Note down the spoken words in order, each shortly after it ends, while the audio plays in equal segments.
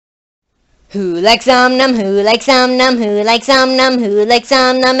Who likes Om Nom? Who likes Om Nom? Who likes Om Nom? Who likes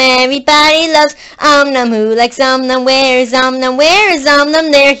Om Nom? Everybody loves Om Nom. Who likes Om Nom? Where is Om Nom? Where is Om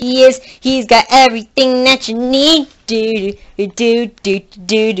Nom? There he is. He's got everything that you need. Do do do do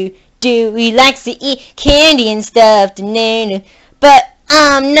do do do. He likes to eat candy and stuff. But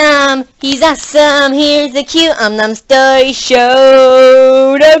Om Nom, he's awesome. Here's a cute Om Nom story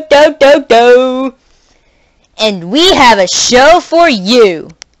show. Do do do do. And we have a show for you.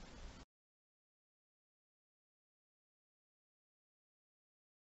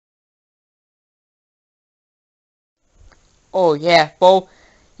 Oh yeah, Bo.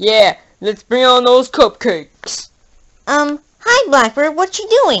 Yeah, let's bring on those cupcakes. Hi Blackbird, what you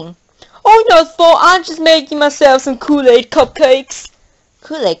doing? Oh no, Bo, I'm just making myself some Kool-Aid cupcakes.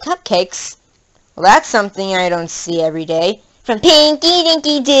 Kool-Aid cupcakes? Well, that's something I don't see every day. From Pinky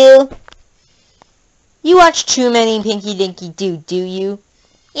Dinky Doo. You watch too many Pinky Dinky Doo, do you?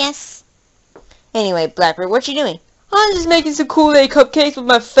 Yes. Anyway, Blackbird, what you doing? I'm just making some Kool-Aid cupcakes with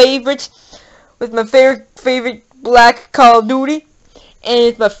my favorite Black Call of Duty, and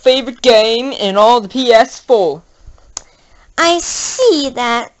it's my favorite game in all the PS4. I see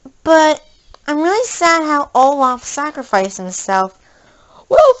that, but I'm really sad how Olaf sacrificed himself.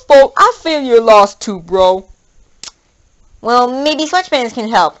 Well, Bo, I feel you're lost too, bro. Well, maybe Sweatbands can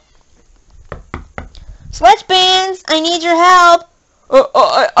help. Sweatbands, I need your help.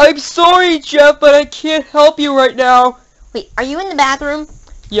 I'm sorry, Jeff, but I can't help you right now. Wait, are you in the bathroom?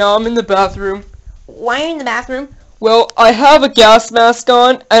 Yeah, I'm in the bathroom. Why are you in the bathroom? Well, I have a gas mask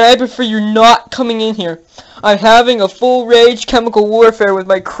on, and I prefer you not coming in here. I'm having a full rage chemical warfare with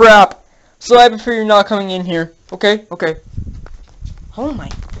my crap, so I prefer you not coming in here. Okay? Okay. Oh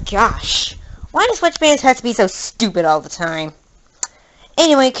my gosh. Why do Sweatbands have to be so stupid all the time?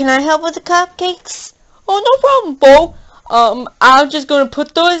 Anyway, can I help with the cupcakes? Oh, no problem, Bo. I'm just gonna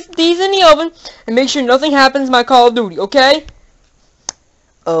put these in the oven and make sure nothing happens in my Call of Duty, okay?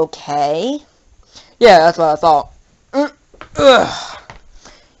 Okay. Yeah, that's what I thought.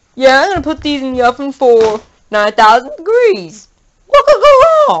 Yeah, I'm gonna put these in the oven for 9,000 degrees. What could go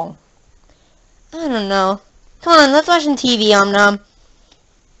wrong? I don't know. Come on, let's watch some TV, Om Nom.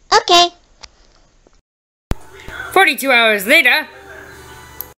 Okay. 42 hours later.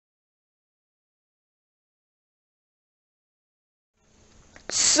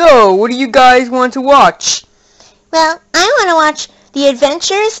 So, what do you guys want to watch? Well, I want to watch The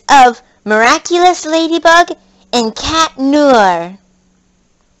Adventures of Miraculous Ladybug and Cat Noor.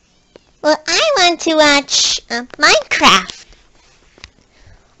 Well, I want to watch Minecraft.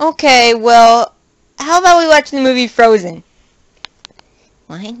 Okay, well, how about we watch the movie Frozen?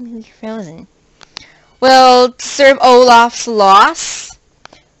 Why movie Frozen? Well, to serve Olaf's loss.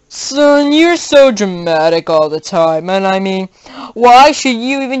 Son, you're so dramatic all the time, and I mean, why should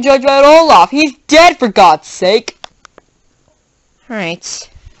you even judge about Olaf? He's dead, for God's sake. Alright,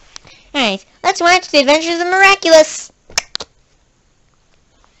 let's watch The Adventures of Miraculous.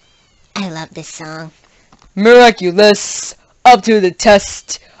 I love this song. Miraculous, up to the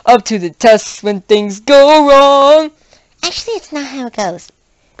test when things go wrong. Actually, it's not how it goes.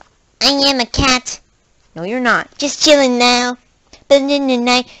 I am a cat. No, you're not. Just chilling now. But in the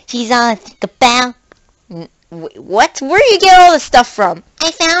night, she's all I think about. What? Where do you get all this stuff from?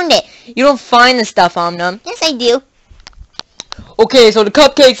 I found it. You don't find the stuff, Om Nom. Yes, I do. Okay, so the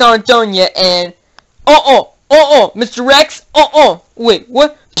cupcakes aren't done yet, and... Mr. Rex, wait,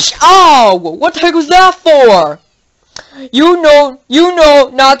 what? Oh, what the heck was that for? You know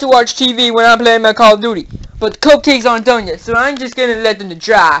not to watch TV when I'm playing my Call of Duty, but the cupcakes aren't done yet, so I'm just gonna let them to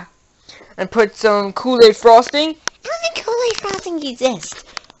dry. And put some Kool-Aid frosting. I don't think Kool-Aid frosting exists.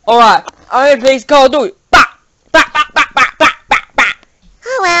 Alright, I'm gonna play Call of Duty. Bah! Bah, bah, bah, bah, bah, bah, bah.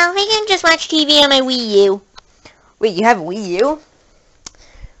 Oh well, I can just watch TV on my Wii U. Wait, you have a Wii U?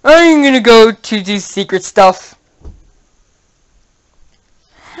 I'm gonna go to do secret stuff.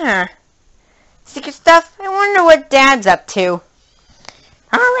 Huh. Secret stuff? I wonder what Dad's up to.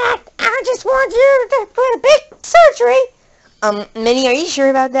 Alright, I just want you to put a big surgery. Minnie, are you sure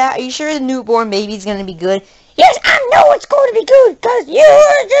about that? Are you sure the newborn baby's gonna be good? Yes, I know it's going to be good, because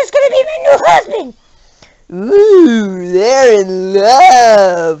you're just going to be my new husband. Ooh, they're in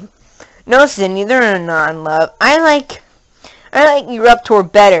love. No, Sydney, they're not in love. I like you up to her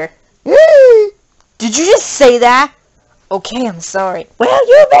better. Did you just say that? Okay, I'm sorry. Well,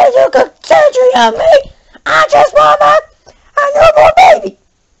 you better do good surgery on me. I just want a newborn baby.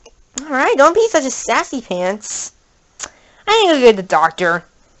 Alright, don't be such a sassy pants. I think I'll go to the doctor.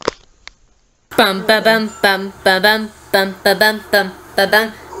 Bum ba bum bum ba bum bum ba bum bum ba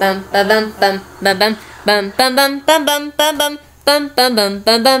bum bum ba bum bum ba bum bum bum bum bum bum bum bum bum bum bum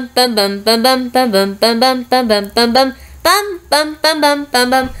bum bum bum bum bum bum bum bum bum bum bum bum bum bum. Bum bum bum bum bum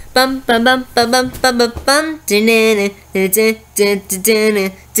bum bum bum bum bum bum bum bum bum.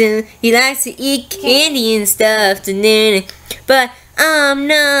 He likes to eat candy and stuff, but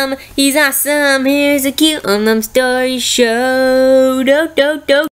Num, he's awesome. Here's a cute Num story show. Do do do.